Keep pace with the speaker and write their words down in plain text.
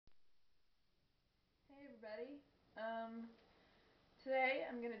everybody. Um, Today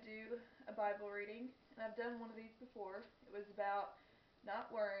I'm going to do a Bible reading, and I've done one of these before. It was about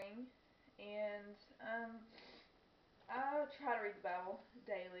not worrying, and I try to read the Bible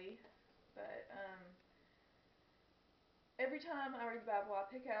daily, but every time I read the Bible I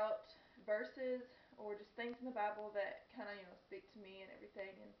pick out verses or just things in the Bible that kind of, speak to me and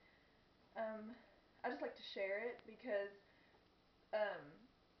everything, and I just like to share it because um,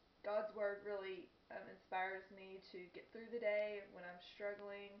 God's Word really inspires me to get through the day when I'm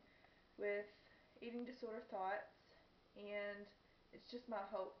struggling with eating disorder thoughts, and it's just my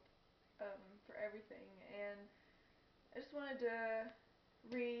hope for everything. And I just wanted to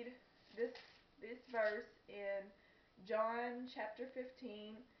read this verse in John chapter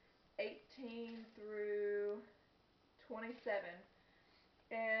 15, 18 through 27.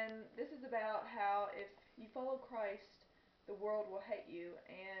 And this is about how if you follow Christ, the world will hate you.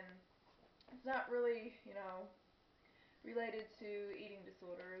 And it's not really, related to eating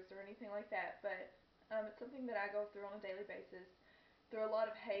disorders or anything like that, but it's something that I go through on a daily basis. Through a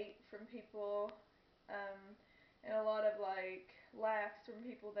lot of hate from people, um, and a lot of laughs from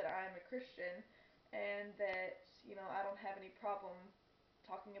people that I'm a Christian, and that I don't have any problem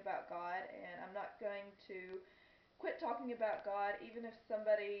talking about God, and I'm not going to quit talking about God even if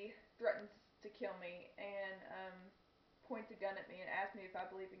somebody threatens to kill me and points a gun at me and asks me if I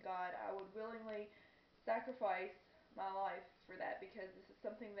believe in God. I would willingly sacrifice my life for that because this is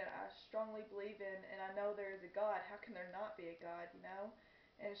something that I strongly believe in, and I know there is a God. How can there not be a God,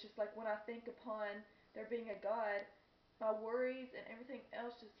 And it's just like when I think upon there being a God, my worries and everything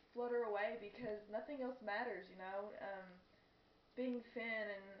else just flutter away because nothing else matters. Being thin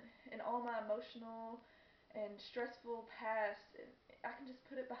and all my emotional and stressful past, and I can just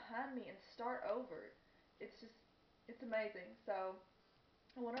put it behind me and start over. It's amazing. So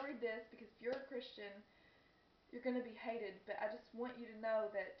I want to read this because if you're a Christian, you're going to be hated, but I just want you to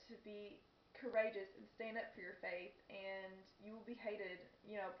know that to be courageous and stand up for your faith, and you will be hated,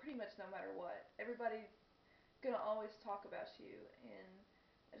 pretty much no matter what. Everybody's going to always talk about you, and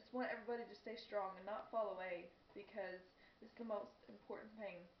I just want everybody to stay strong and not fall away because this is the most important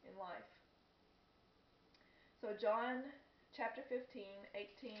thing in life. So John chapter 15,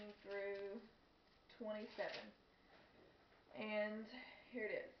 18 through 27. And here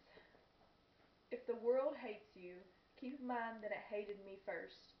it is. If the world hates you, keep in mind that it hated me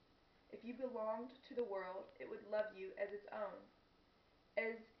first. If you belonged to the world, it would love you as its own.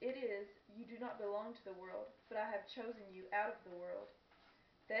 As it is, you do not belong to the world, but I have chosen you out of the world.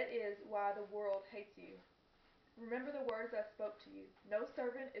 That is why the world hates you. Remember the words I spoke to you. No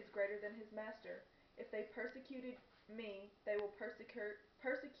servant is greater than his master. If they persecuted me, they will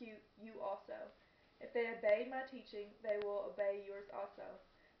persecute you also. If they obeyed my teaching, they will obey yours also.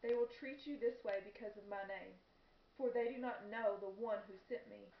 They will treat you this way because of my name, for they do not know the one who sent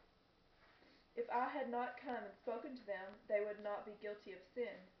me. If I had not come and spoken to them, they would not be guilty of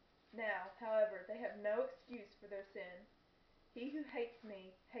sin. Now, however, they have no excuse for their sin. He who hates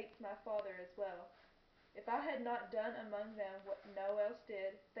me hates my Father as well. If I had not done among them what no one else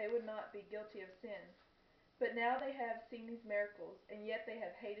did, they would not be guilty of sin. But now they have seen these miracles, and yet they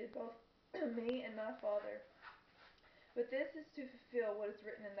have hated both me and my Father. But this is to fulfill what is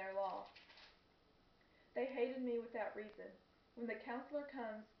written in their law. They hated me without reason. When the Counselor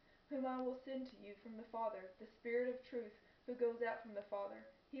comes, whom I will send to you from the Father, the Spirit of truth who goes out from the Father,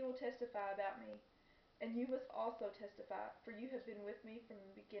 he will testify about me. And you must also testify, for you have been with me from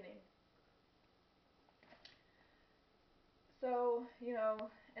the beginning. So,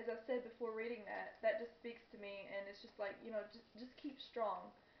 as I said before reading that just speaks to me, and it's just like, just keep strong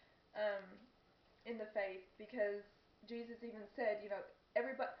um, in the faith, because Jesus even said,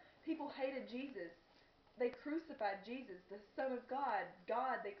 people hated Jesus. They crucified Jesus, the Son of God.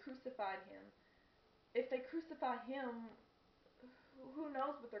 They crucified him. If they crucify him, who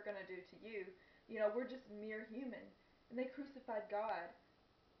knows what they're going to do to you? We're just mere human. And they crucified God,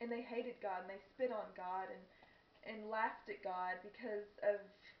 and they hated God, and they spit on God, and laughed at God because of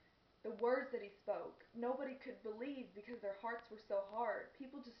the words that he spoke. Nobody could believe because their hearts were so hard.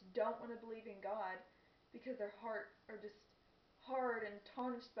 People just don't want to believe in God because their hearts are just hard and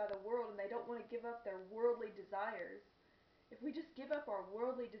tarnished by the world, and they don't want to give up their worldly desires. If we just give up our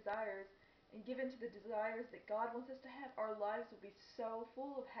worldly desires and give in to the desires that God wants us to have, our lives will be so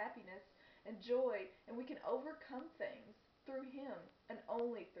full of happiness and joy, and we can overcome things through him and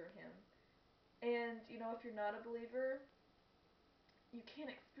only through him. And, if you're not a believer, you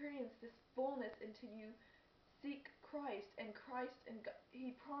can't experience this fullness until you seek Christ. And God,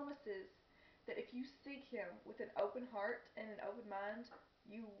 he promises that if you seek him with an open heart and an open mind,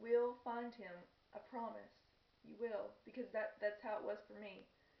 you will find him. I promise. you will, because that's how it was for me.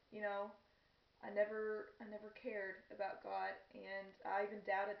 You know, I never cared about God, and I even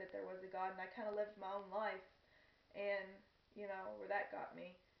doubted that there was a God, and I kind of lived my own life, and where that got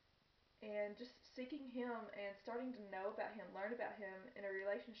me. And just seeking Him and starting to know about Him, learn about Him in a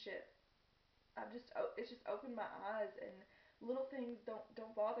relationship, it's just opened my eyes, and little things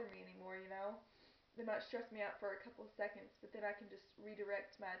don't bother me anymore. They might stress me out for a couple of seconds, but then I can just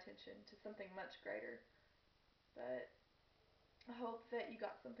redirect my attention to something much greater. But I hope that you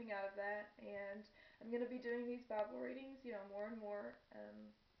got something out of that, and I'm going to be doing these Bible readings, more and more.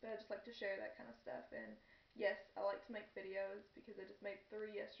 But I just like to share that kind of stuff. And yes, I like to make videos because I just made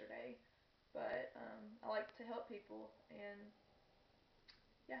 3 yesterday. But I like to help people, and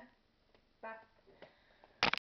yeah, bye.